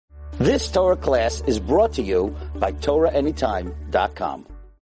This Torah class is brought to you by TorahAnytime.com.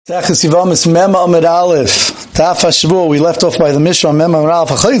 We left off by the Mishnah Mem Amud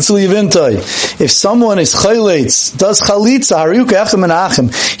Aleph. If someone is chayletz, does chalitza hariyuka echem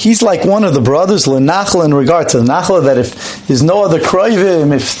menachem, he's like one of the brothers lenachla in regard to the nachla, that if there's no other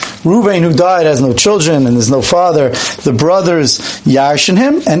kroivim, if Reuven who died has no children and there's no father, the brothers yarshin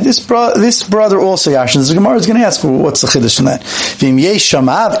him, and this brother also yarshin. The Gemara is going to ask, what's the chiddush in that? V'im yesh sham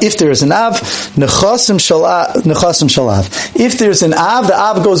av, if there is an av, nechasim shalav. If there's an av, the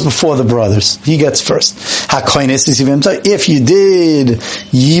av goes before the brothers. He gets first. HaKoines is yivimta. If you did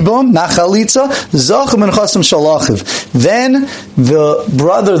yibum, nachalitza, zachem and chasim shalachiv. Then the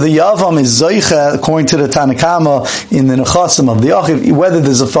brother, the yavam, is zoicha, according to the Tanakama, in the nechasim of the achiv, whether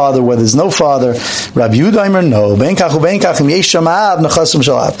there's a father, whether there's no father. Rabbi Yehuda no. Benkach ubenkach im yesh sham av, nechasim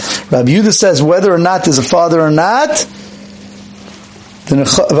shalav. Rabbi Yehuda says whether or not there's a father or not,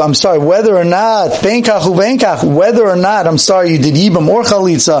 whether or not, whether or not, you did Yibam or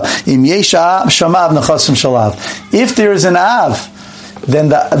Chalitza, im yesh shamav nechasim shalav. If there is an Av, then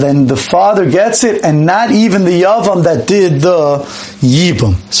the father gets it, and not even the Yavam that did the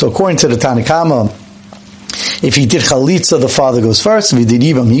Yibam. So according to the Tanakama, if he did chalitza, the father goes first. If he did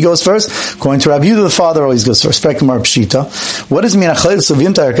yibam, he goes first. According to Rabbi Yehuda, the father always goes first. What does it mean?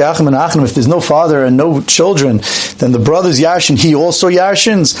 If there's no father and no children, then the brother's yarshin, he also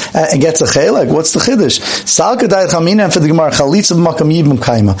yarshins and gets a chelek. What's the chiddush?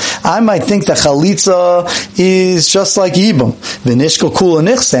 I might think that chalitza is just like yibam.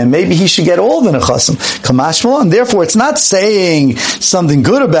 Maybe he should get all the nechasim. And therefore, it's not saying something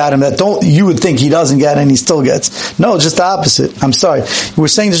good about him that you would think he doesn't get and he still gets. No, just the opposite. I'm sorry. We're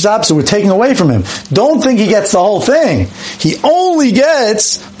saying just the opposite. We're taking away from him. Don't think he gets the whole thing. He only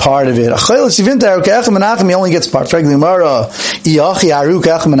gets part of it. He only gets part.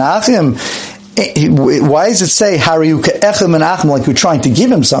 Why does it say Hariyuka Echem Menachem like you're trying to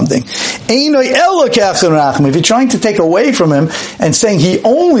give him something? If you're trying to take away from him and saying he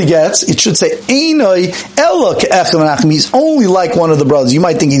only gets, it should say Einoi Ela Echem Menachem. He's only like one of the brothers. You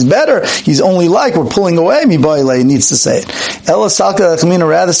might think he's better. He's only like, we're pulling away. Mibaile needs to say it. Ela Salka Echemina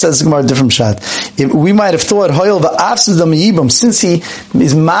rather says the Gemara different shot. We might have thought Hoyel v'Afsidam Yibam, since he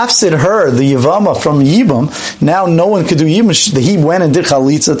is mafsid her the Yavama from Yibam. Now no one could do Yibam. He went and did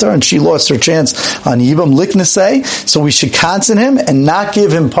Chalitza to her and she lost her chance on Yibam Liknasei, so we should constant him and not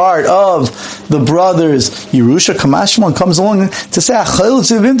give him part of the brothers Yerusha. Kamashman comes along to say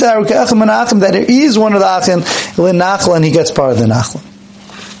that it is one of the Achim L'Nachla and he gets part of the Nachla.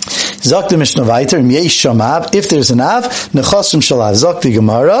 Zok the Mishnah weiter, if there's an Av, nechasim shalav. Zok the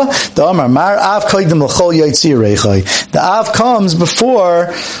Gemara, the Amar Mar Av koydem l'chol yaitzi reichai. The Av comes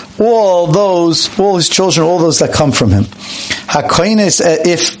before all his children, all those that come from him. Hakoines,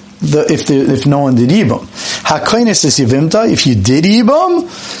 if no one did Yibam. HaKoines is Yivimta, if you did Yibam,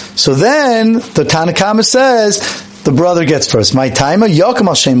 so then the Tanakama says the brother gets first. My timer, Yakim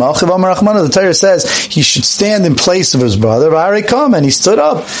al Shem Achiv Amar Rachmana, the Torah says he should stand in place of his brother. V'harei come, and he stood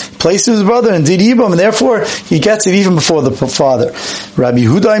up, place of his brother, and did Yibam, and therefore he gets it even before the father. Rabbi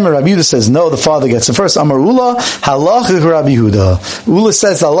Yehuda says no, the father gets it first. Amar Ula, halachik Rabbi Yehuda. Ula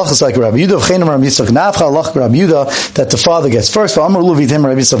says the halach is like Rabbi Yehuda. V'chein Amar Rabbi Yitzchak Nafcha, halach Rabbi Yehuda, that the father gets first. Amar Ula v'idhem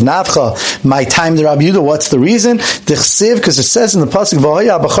Rabbi Yitzchak Nafcha. My time to Rabbi Yehuda. What's the reason? D'chsiv, because it says in the pasuk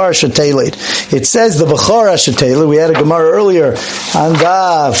v'hoya b'char sheteilet. It says the b'char sheteilet. We had a Gemara earlier on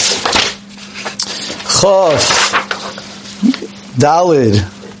Daf Chof Dalid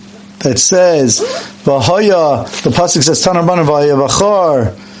that says V'hoya, the pasuk says Tanar Banan V'hoya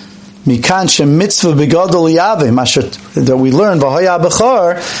B'char Mikan Shem Mitzvah B'Gadol Yavim, that we learn V'hoya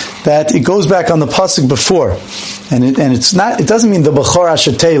B'char, that it goes back on the pasuk before, and it's not. It doesn't mean the B'char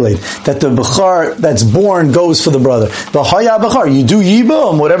Ashetele, that the B'char that's born goes for the brother. V'hoya B'char, you do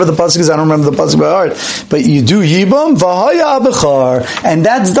Yibam, whatever the pasuk is. I don't remember the pasuk by heart, but you do Yibam V'hoya B'char, and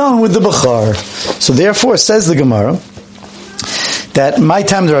that's done with the B'char. So therefore, says the Gemara, that my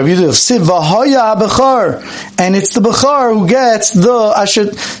time the Rabbi Yehuda Siv V'hoya B'char, and it's the B'char who gets the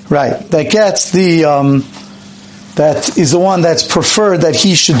that gets the that is the one that's preferred that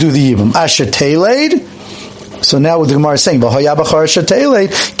he should do the Yibam. Asher Teled. So now what the Gemara is saying, B'hoya B'char Asher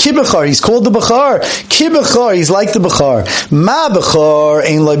Teled, Ki B'char, he's called the B'char. Ki B'char, he's like the B'char. Ma B'char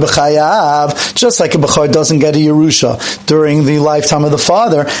ain't like B'chayav, just like a B'char doesn't get a Yerusha during the lifetime of the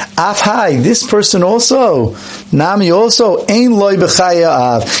father. Afhai, this person also, Nami also, ain't like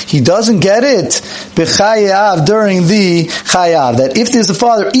B'chayav. He doesn't get it B'chayav during the Chayav. That if there's a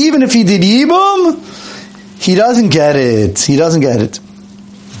father, even if he did Yibum, he doesn't get it. He doesn't get it.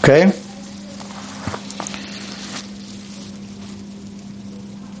 Okay?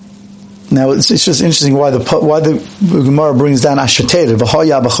 Now it's just interesting why the Gemara brings down Asher Teled,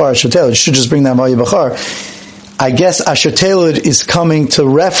 V'haya Bachar Asher Teled. It should just bring down V'haya Bachar. I guess Asher Teled is coming to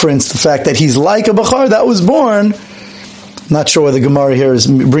reference the fact that he's like a Bachar that was born. Not sure why the Gemara here is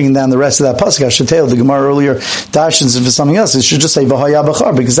bringing down the rest of that pasuk. Asher Teled, the Gemara earlier darshans for something else. It should just say V'haya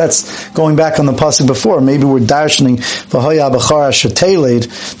Bachar, because that's going back on the pasuk before. Maybe we're darshaning V'haya Bachar Asher Teled,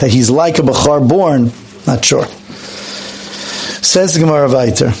 that he's like a Bachar born. Not sure. Says the Gemara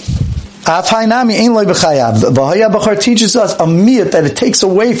weiter. V'haya Bachar teaches us a miyat that it takes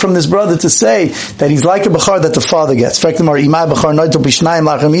away from this brother to say that he's like a Bachar that the father gets. If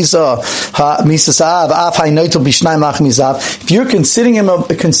you're considering him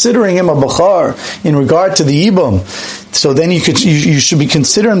a Bachar in regard to the Ibum, so then you should be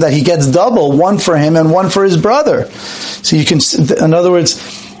considering that he gets double, one for him and one for his brother. So you can, in other words,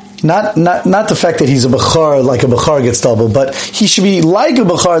 not the fact that he's a Bachar, like a Bachar gets double, but he should be like a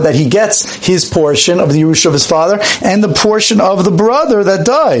Bachar that he gets his portion of the Yerusha of his father and the portion of the brother that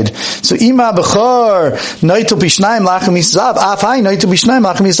died. So Ima Bachar Naitu Pishnayim Lachem Yisav Afai Naitu Pishnayim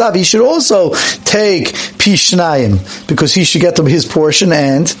Lachem Yisav, he should also take Pishnayim, because he should get his portion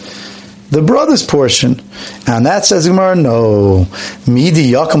and the brother's portion. And that says Gemara, no.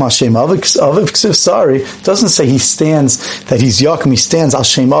 Midi Yakum Hashem Aviv, sorry, doesn't say he stands, that he's Yakum, he stands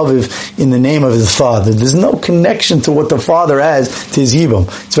Hashem Aviv in the name of his father. There's no connection to what the father has to his Yibum.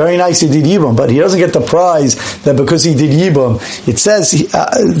 It's very nice he did Yibum, but he doesn't get the prize that because he did Yibum. It says, it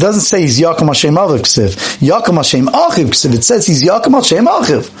doesn't say he's Yakum Hashem Aviv Ksiv. Yakum Hashem Achiv Ksiv. It says he's Yakum Hashem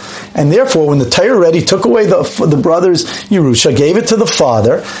Achiv. And therefore, when the Torah already took away the brother's Yerusha, gave it to the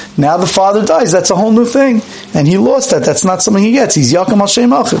father, now the father dies. That's a whole new thing. And he lost that. That's not something he gets. He's Yakum Hashem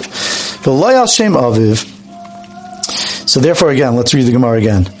Achiv. V'lo Hashem Aviv. So therefore, again, let's read the Gemara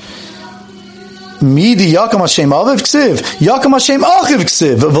again. Midi Yakum Hashem Aviv Ksiv. Yakum Hashem Achiv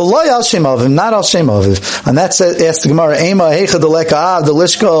Ksiv. V'lo Hashem Aviv. Not Hashem Aviv. And that's asked the Gemara, Ema Heicha Deleka Av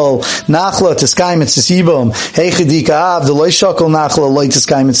Delishkol Nachla Tiskayim Tzibum. Heicha Dika Av Delishkol Nachla Loy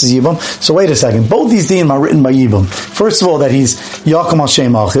Tiskayim Tzibum. So wait a second. Both these dinim are written by Yibum. First of all, that he's Yakum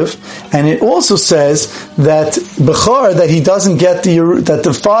Hashem Achiv, and it also says that Bechar, that he doesn't get that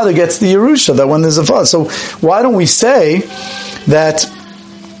the father gets the Yerusha, that when there's a father. So why don't we say that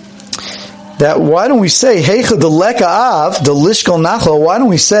why don't we say Heicha Deleka Av Delishkol Nachla? Why don't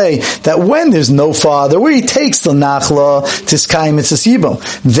we say that when there's no father, where he takes the Nachla Tiskayim Mitzasibim,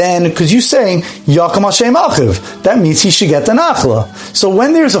 then because you're saying Yakum Hashem Achiv, that means he should get the Nachla. So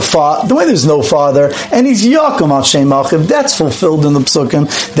when there's when there's no father and he's Yakum Hashem Achiv, that's fulfilled in the Psukim.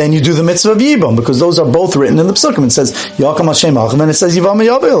 Then you do the mitzvah of Yibam, because those are both written in the Psukim. It says Yakum Hashem Achiv and it says Yivam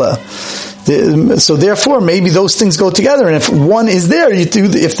Yavila. So therefore, maybe those things go together. And if one is there, if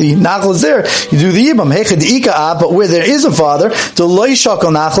the nachla is there, you do the yibam. Heichad ika ab, but where there is a father, the loy shakal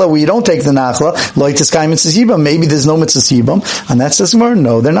nachla, where you don't take the nachla, loy tiskayim mitzvah yibam. Maybe there's no mitzvah yibam, and that says more.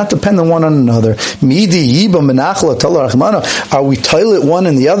 No, they're not dependent one on another. Midi yibam benachla talar achmana. Are we toilet one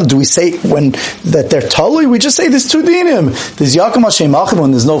and the other? Do we say that they're totally? We just say there's two dinim. There's Yakum Hashem Achiv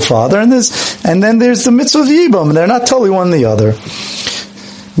when there's no father, and then there's the mitzvah yibam. And they're not totally one and the other.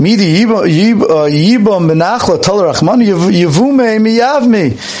 Midi yibam benachla talar achman yavume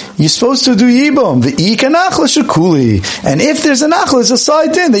miyavme. You're supposed to do yibam v'ika nachla shekuli. And if there's a nachla, it's a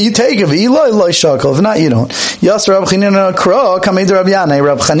side thing that you take it. V'iloi loy shakal. If not, you don't. Yas Rab Chanina Krok kamed Rab Yanai.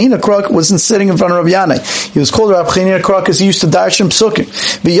 Rab Chanina Krok wasn't sitting in front of Rab Yanai. He was called Rab Chanina Krok because he used to darshan psukim.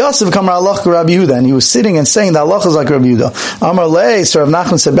 V'Yosef kam Ralach Rab Yehuda, and he was sitting and saying that Allah is like Rab Yehuda. Amar lei. So Rab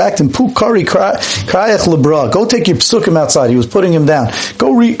Nachman said back to him, Pu kari krayach lebra. Go take your psukim outside. He was putting him down.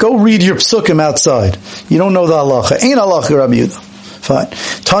 Go read your psukim outside. You don't know the halacha. Ain't halacha Rabbi Yehuda. Fine.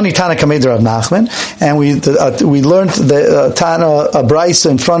 Tani Tana Kamed Rav Nachman, and we learned the Tana a Bryce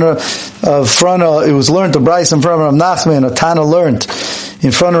in front of it was learned a Bryce in front of Rav Nachman. A Tana learned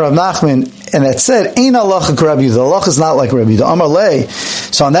in front of Rav Nachman, and it said Ain't halacha Rabbi Yehuda. Halacha is not like Rabbi Yehuda. Amar lei.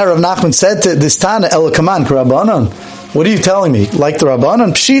 So on that Rav Nachman said to this Tana Elakaman Rabbanan. What are you telling me? Like the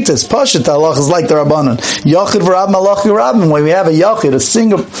Rabbanan? Pshita is Pashit, Allah is like the Rabbanan. Yachid v'Rab Malach Rabbim, when we have a Yachid, a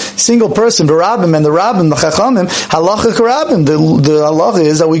single person, v'Rabbim, and the Rabbim, the Chachamim, Halacha Rabbim. The halacha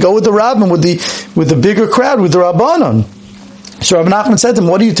is that we go with the Rabbim, with the bigger crowd, with the Rabbanan. So Rabbi Nachman said to him,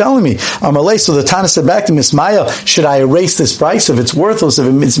 what are you telling me? Amalei, so the Tana said back to him, Ismaya, should I erase this price? If it's worthless, if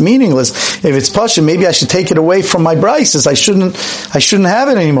it's meaningless, if it's Pasha, maybe I should take it away from my prices. I shouldn't have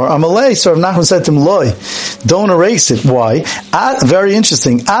it anymore. Amalei, so Rabbi Nachman said to him, Loi, don't erase it. Why? Very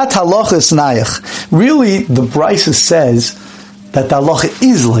interesting. At halachas nayach. Really, the Brisa says that the halacha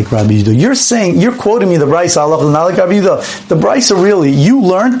is like Rabbi Yehuda. You're quoting me the Brisa, halacha is not like Rabbi Yehuda. The Brisa really, you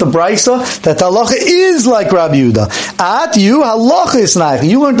learned the Brisa that the halacha is like Rabbi Yehuda. At you, halacha is not.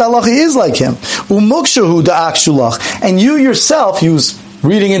 You learned the halacha is like him. Umukshahu da'akshulach. And you yourself, he was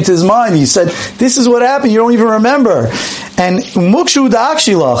reading into his mind, he said, this is what happened, you don't even remember. And umukshahu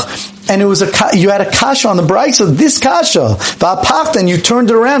da'akshulach. And it was you had a kasha on the brisa, this kasha, and you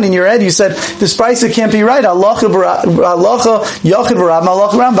turned it around in your head. You said, this brisa can't be right. Halacha yachid v'rab,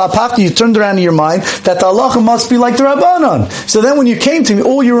 halacha ram. You turned around in your mind that the halacha must be like the Rabbanon. So then when you came to me,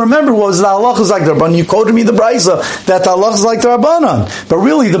 all you remember was the halacha is like the Rabbanon. You quoted me the brisa that the halacha is like the Rabbanon. But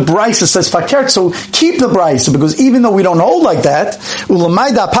really the brisa says fakert, so keep the brisa, because even though we don't hold like that,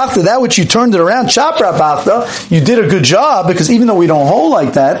 that which you turned it around, you did a good job, because even though we don't hold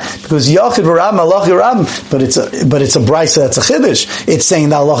like that, because Yachid v'Rab, Malach v'Rab, but it's a brisa that's a chiddush. It's saying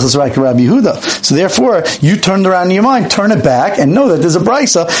that Allah is like Rabbi Yehuda. So therefore, you turned around in your mind, turn it back, and know that there's a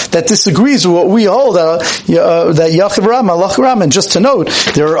brisa that disagrees with what we hold, that Yachid v'Rab, Malach v'Rab. And just to note,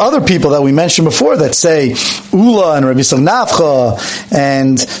 there are other people that we mentioned before that say Ula and Rabbi Yisrael Nafcha,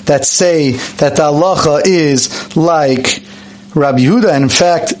 and that say that the halacha is like Rabbi Yehuda, and in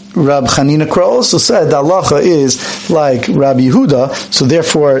fact, Rab Chanina Kro also said the halacha is like Rabbi Yehuda, so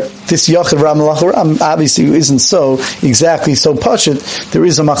therefore this Yachid Ram obviously isn't so exactly so pashut. There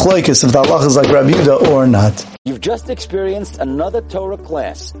is a machlokes if the halacha is like Rabbi Yehuda or not. You've just experienced another Torah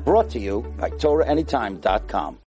class brought to you by TorahAnytime.com.